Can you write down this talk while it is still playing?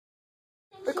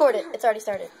record it. It's already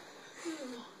started.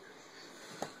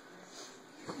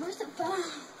 Where's the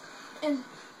phone?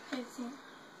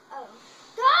 Oh.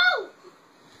 Go!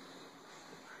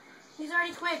 He's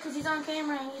already quit because he's on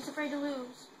camera and he's afraid to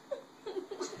lose.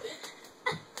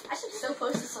 I should so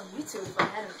post this on YouTube if I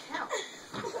had an account.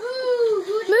 Ooh,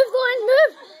 Move, Lauren,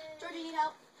 move! Georgia, need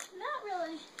help? not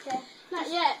really. Okay.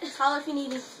 Not yet. Holler if you need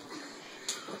me.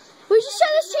 We should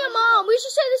show this to your mom. We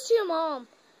should show this to your mom.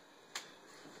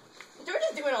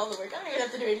 Georgia's doing all the work. I don't even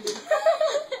have to do anything.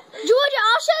 Georgia,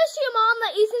 I'll show this to your mom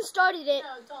that Ethan started it.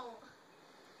 No, don't.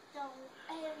 Don't.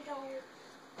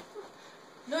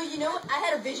 No, you know what? I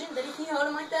had a vision that if you hold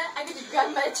him like that, I could just grab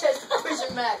him by the chest and push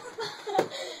him back.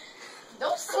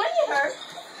 Don't swing at her.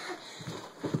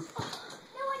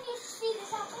 No one needs to see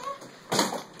this out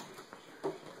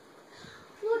there.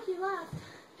 Look, he laughed.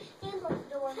 And broke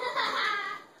the door.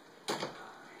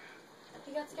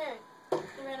 He got scared.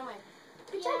 He ran away.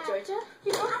 Good job, Georgia.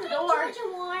 He broke the door. Georgia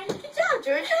won. Good job,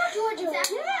 Georgia. Georgia won.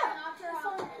 Yeah.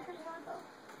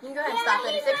 You can go ahead and stop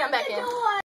it. If they come back in.